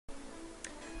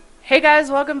Hey guys,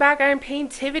 welcome back. I'm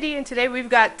Paintivity, and today we've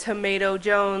got Tomato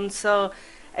Jones. So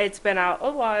it's been out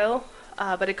a while,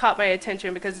 but it caught my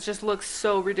attention because it just looks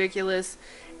so ridiculous,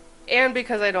 and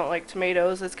because I don't like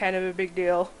tomatoes, it's kind of a big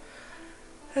deal.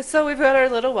 So we've got our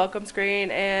little welcome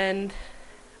screen, and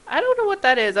I don't know what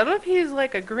that is. I don't know if he's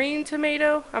like a green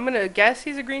tomato. I'm gonna guess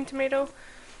he's a green tomato,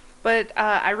 but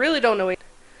I really don't know.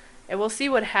 And we'll see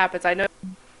what happens. I know.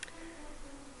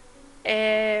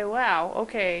 Wow.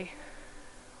 Okay.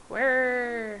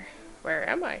 Where, where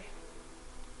am I?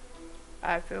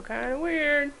 I feel kind of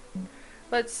weird.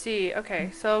 Let's see. Okay,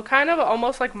 so kind of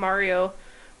almost like Mario,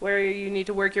 where you need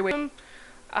to work your way.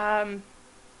 Um,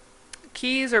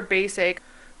 Keys are basic,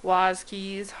 WAS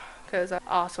keys, because I'm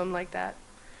awesome like that.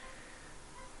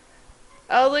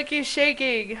 Oh, look, he's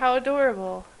shaking. How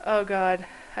adorable. Oh God,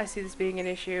 I see this being an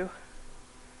issue.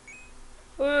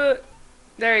 Uh,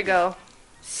 there you go.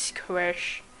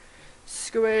 Squish,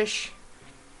 squish.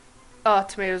 Oh,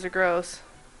 tomatoes are gross.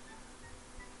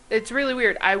 It's really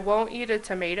weird. I won't eat a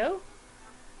tomato,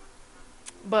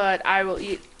 but I will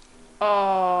eat.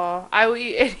 Oh, I will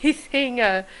eat anything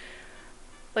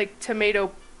like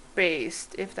tomato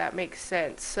based, if that makes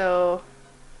sense. So,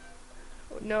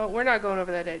 no, we're not going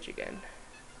over that edge again.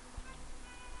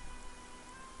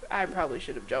 I probably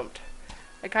should have jumped.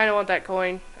 I kind of want that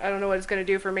coin. I don't know what it's going to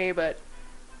do for me, but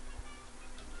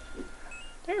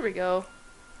there we go.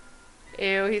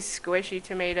 Ew, he's squishy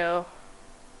tomato.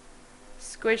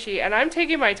 Squishy. And I'm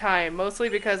taking my time, mostly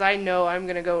because I know I'm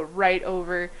going to go right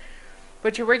over.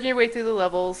 But you're working your way through the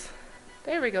levels.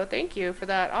 There we go. Thank you for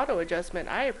that auto adjustment.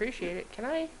 I appreciate it. Can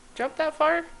I jump that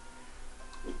far?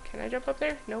 Can I jump up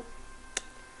there? Nope.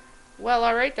 Well,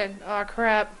 alright then. Aw,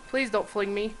 crap. Please don't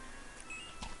fling me.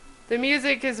 The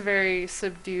music is very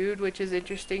subdued, which is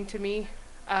interesting to me.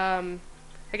 I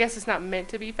guess it's not meant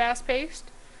to be fast-paced.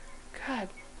 God,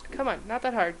 come on. Not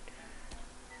that hard.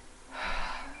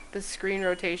 The screen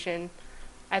rotation.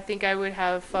 I think I would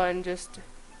have fun just,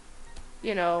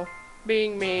 you know,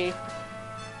 being me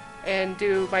and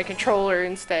do my controller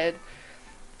instead.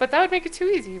 But that would make it too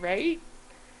easy, right?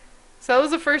 So that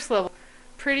was the first level.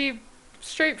 Pretty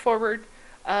straightforward.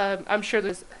 I'm sure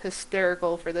there's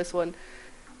hysterical for this one.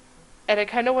 And I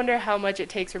kind of wonder how much it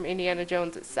takes from Indiana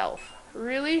Jones itself.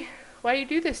 Really? Why you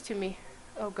do this to me?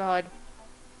 Oh God.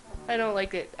 I don't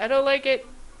like it. I don't like it.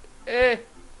 Ugh.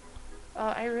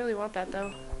 I really want that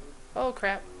though. Oh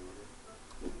crap.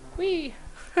 Whee!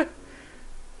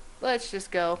 Let's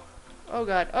just go. Oh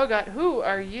God. Oh God. Who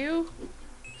are you?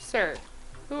 Sir.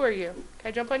 Who are you? Can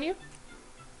I jump on you?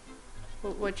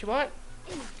 What you want?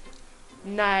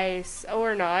 Nice.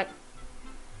 Or not.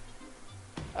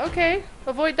 Okay.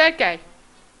 Avoid that guy.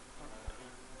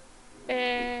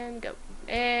 And go.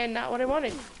 And not what I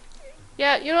wanted.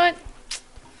 Yeah, you know what?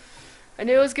 I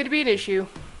knew it was going to be an issue.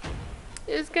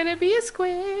 It's going to be a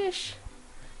squish.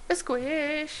 A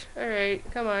squish. Alright,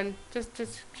 come on.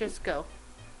 Just go.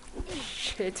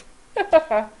 Shit.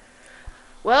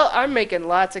 Well, I'm making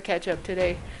lots of ketchup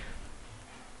today.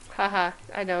 Haha,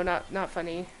 I know, not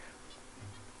funny.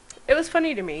 It was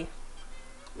funny to me.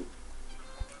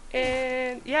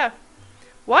 And yeah.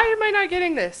 Why am I not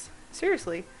getting this?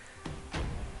 Seriously.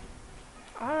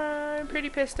 I'm pretty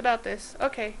pissed about this.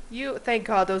 Okay, thank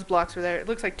God those blocks were there. It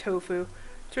looks like tofu.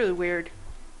 It's really weird.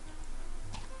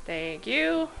 Thank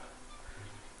you.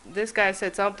 This guy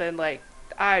said something like,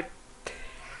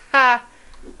 ha.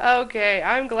 Okay,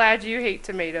 I'm glad you hate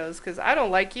tomatoes, because I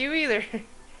don't like you either.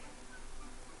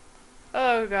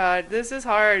 Oh God, this is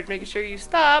hard. Making sure you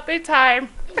stop in time.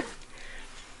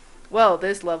 Well,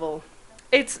 this level.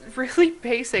 It's really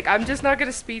basic. I'm just not going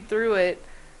to speed through it.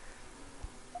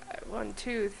 1,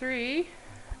 2, 3.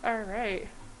 Alright.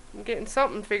 I'm getting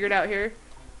something figured out here.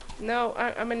 No,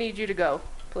 I'm gonna need you to go.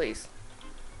 Please.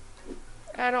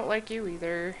 I don't like you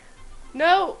either.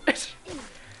 No!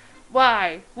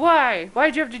 Why? Why?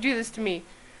 Why'd you have to do this to me?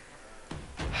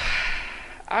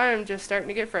 I'm just starting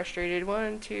to get frustrated.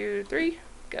 1, 2, 3.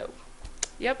 Go.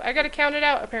 Yep, I gotta count it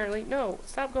out apparently. No,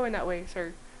 stop going that way,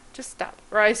 sir. Just stop.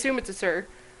 Or I assume it's a sir.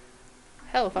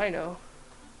 Hell if I know.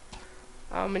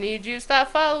 I'm gonna need you to stop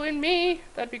following me.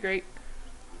 That'd be great.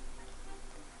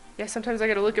 Yeah, sometimes I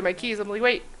gotta look at my keys. I'm like,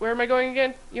 wait, where am I going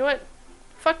again? You know what?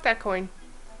 Fuck that coin.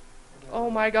 Oh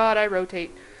my God, I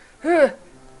rotate.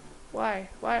 Why?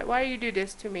 Why you do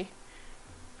this to me?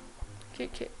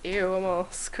 Ew, I'm all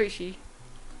squishy.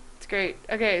 It's great.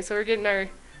 Okay, so we're getting our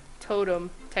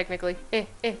totem, technically. There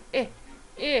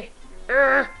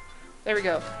we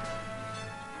go.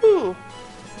 Ooh.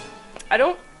 I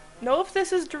don't know if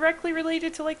this is directly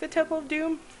related to like the Temple of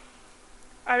Doom.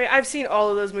 I mean, I've seen all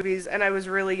of those movies and I was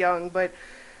really young, but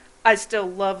I still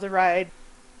love the ride.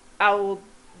 I'll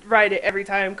ride it every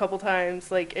time, couple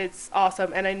times. Like, it's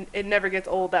awesome, and it never gets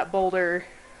old, that boulder.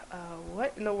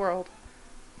 What in the world?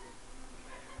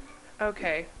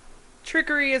 Okay.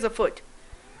 Trickery is afoot.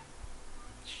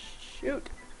 Shoot.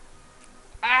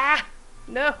 Ah!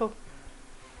 No.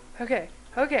 Okay,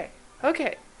 okay,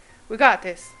 okay. We got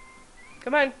this.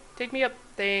 Come on, take me up.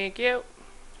 Thank you.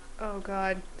 Oh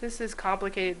god, this is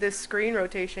complicated. This screen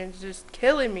rotation is just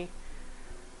killing me.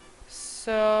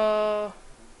 So...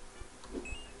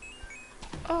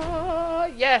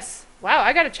 Oh, yes. Wow,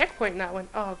 I got a checkpoint in that one.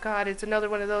 Oh god, it's another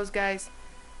one of those guys.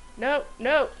 No,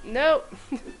 no, no.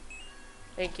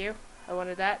 Thank you. I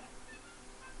wanted that.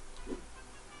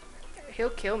 He'll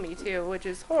kill me too, which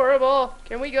is horrible.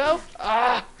 Can we go?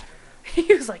 Ah!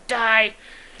 He was like, die!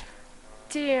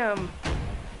 Damn.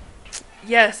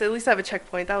 Yes, at least I have a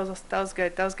checkpoint. That was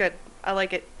good. That was good. I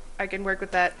like it. I can work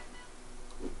with that.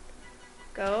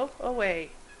 Go away,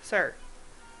 sir.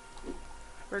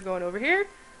 We're going over here.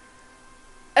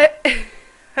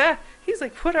 He's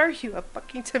like, what are you, a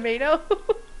fucking tomato?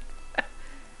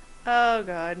 Oh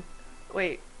god.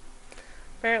 Wait.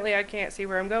 Apparently I can't see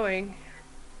where I'm going.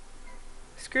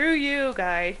 Screw you,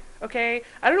 guy. Okay?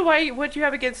 I don't know what you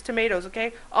have against tomatoes,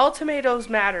 okay? All tomatoes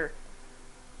matter.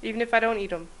 Even if I don't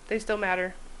eat them. They still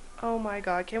matter. Oh my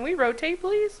god. Can we rotate,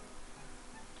 please?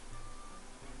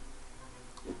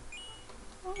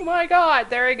 Oh my god.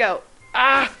 There we go.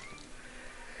 Ah!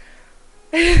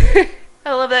 I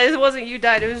love that. It wasn't you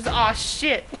died. It was just, aw,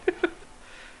 shit.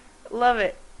 Love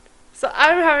it. So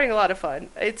I'm having a lot of fun.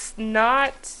 It's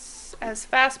not as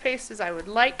fast-paced as I would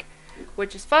like,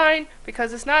 which is fine,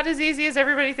 because it's not as easy as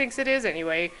everybody thinks it is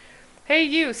anyway. Hey,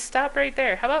 you, stop right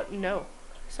there. How about no?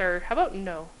 Sir, how about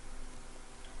no?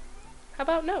 How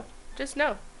about no? Just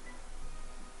no.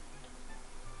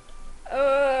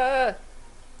 God,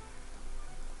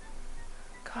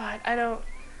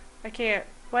 I can't.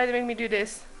 Why do they make me do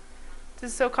this?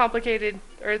 This is so complicated,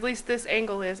 or at least this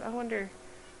angle is. I wonder.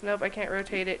 Nope, I can't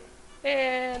rotate it.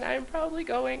 And I'm probably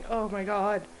going, oh my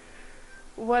god.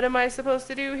 What am I supposed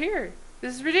to do here?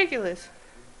 This is ridiculous.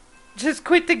 Just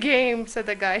quit the game, said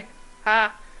the guy.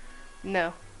 Ha.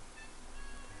 No.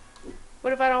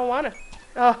 What if I don't wanna?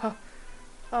 Oh.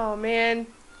 Oh man.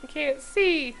 I can't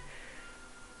see.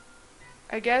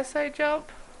 I guess I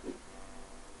jump.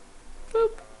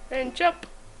 Boop. And jump.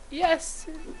 Yes.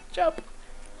 Jump.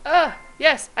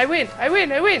 Yes. I win. I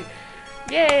win. I win.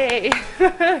 Yay.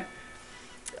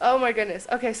 Oh my goodness.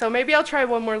 Okay, so maybe I'll try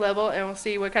one more level and we'll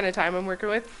see what kind of time I'm working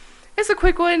with. It's a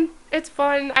quick one. It's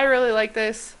fun. I really like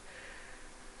this.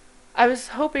 I was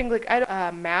hoping like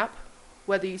map,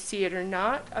 whether you see it or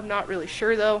not. I'm not really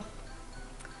sure though.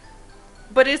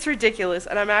 But it's ridiculous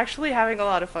and I'm actually having a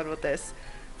lot of fun with this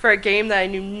for a game that I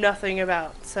knew nothing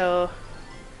about. So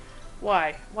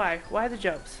why? Why the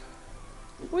jumps?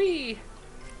 Whee!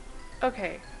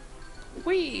 Okay.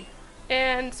 Whee!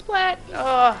 And splat!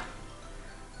 Oh,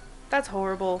 that's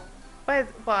horrible.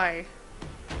 Why?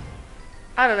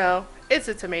 I don't know. It's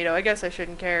a tomato. I guess I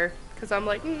shouldn't care. Because I'm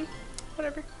like,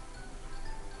 whatever.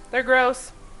 They're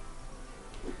gross.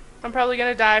 I'm probably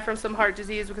going to die from some heart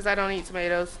disease because I don't eat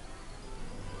tomatoes.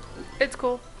 It's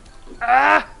cool.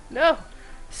 Ah! No!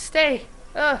 Stay!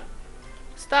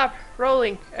 Stop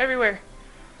rolling everywhere.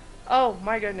 Oh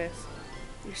my goodness.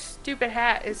 Your stupid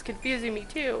hat is confusing me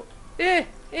too.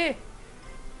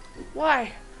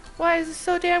 Why? Why is this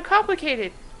so damn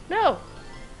complicated? No!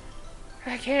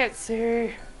 I can't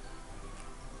see.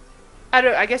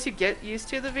 I guess you get used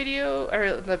to the video,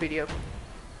 or the video.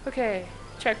 Okay,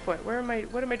 checkpoint. What am I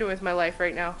doing with my life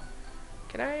right now?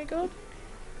 Can I go?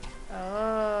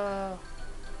 Oh,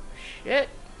 shit.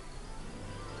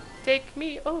 Take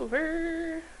me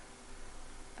over.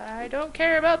 I don't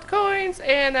care about the coins,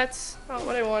 and that's not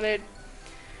what I wanted.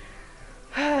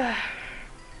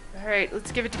 Alright,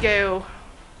 let's give it a go.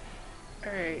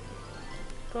 Alright.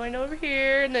 Going over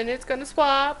here, and then it's gonna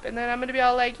swap, and then I'm gonna be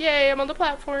all like, yay, I'm on the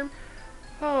platform.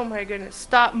 Oh my goodness,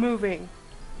 stop moving.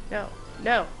 No,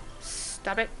 no,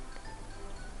 stop it.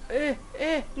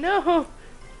 No.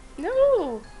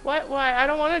 No. Why? I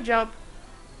don't want to jump.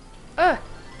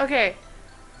 Okay.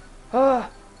 Oh,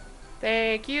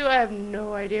 thank you. I have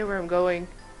no idea where I'm going.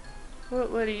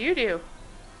 What do you do?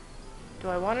 Do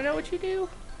I want to know what you do?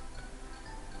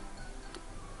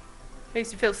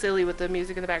 Makes me feel silly with the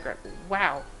music in the background.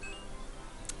 Wow.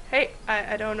 Hey,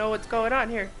 I don't know what's going on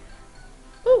here.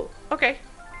 Ooh, okay.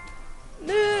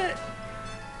 I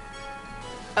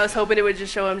was hoping it would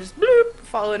just show him just bloop,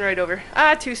 falling right over.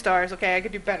 2 stars. Okay, I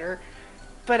could do better.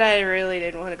 But I really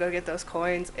didn't want to go get those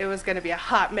coins. It was going to be a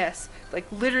hot mess. Like,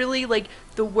 literally, like,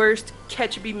 the worst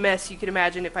ketchupy mess you could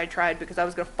imagine if I tried, because I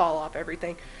was going to fall off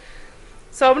everything.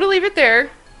 So I'm going to leave it there.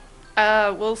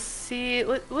 We'll see.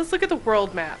 Let's look at the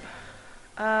world map.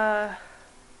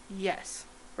 Yes.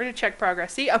 We're going to check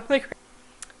progress. See, I'm like,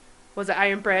 was it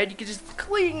iron bread? You could just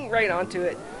cling right onto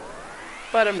it.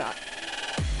 But I'm not.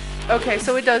 Okay,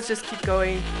 so it does just keep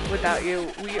going without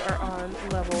you. We are on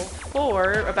level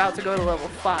 4, about to go to level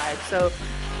 5. So,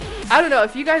 I don't know.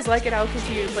 If you guys like it, I'll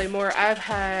continue to play more. I've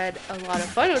had a lot of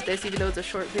fun with this, even though it's a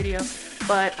short video.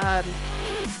 But, I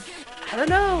don't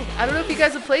know. I don't know if you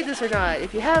guys have played this or not.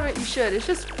 If you haven't, you should. It's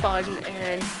just fun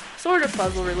and sort of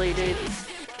puzzle related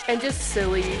and just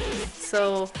silly.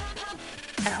 So,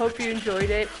 I hope you enjoyed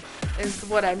it, is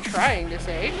what I'm trying to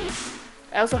say.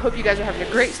 I also hope you guys are having a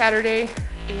great Saturday.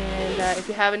 And if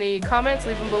you have any comments,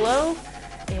 leave them below.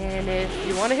 And if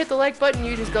you want to hit the like button,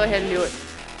 you just go ahead and do it.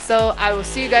 So I will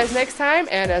see you guys next time.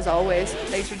 And as always,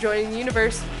 thanks for joining the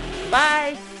universe.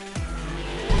 Bye.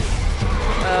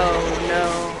 Oh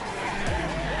no.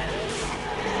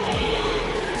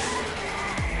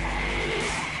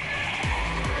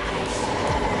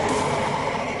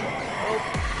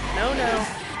 Oh, no, no.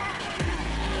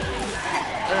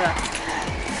 Ugh.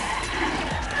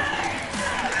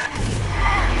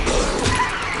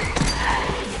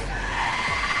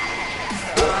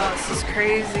 This is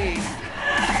crazy.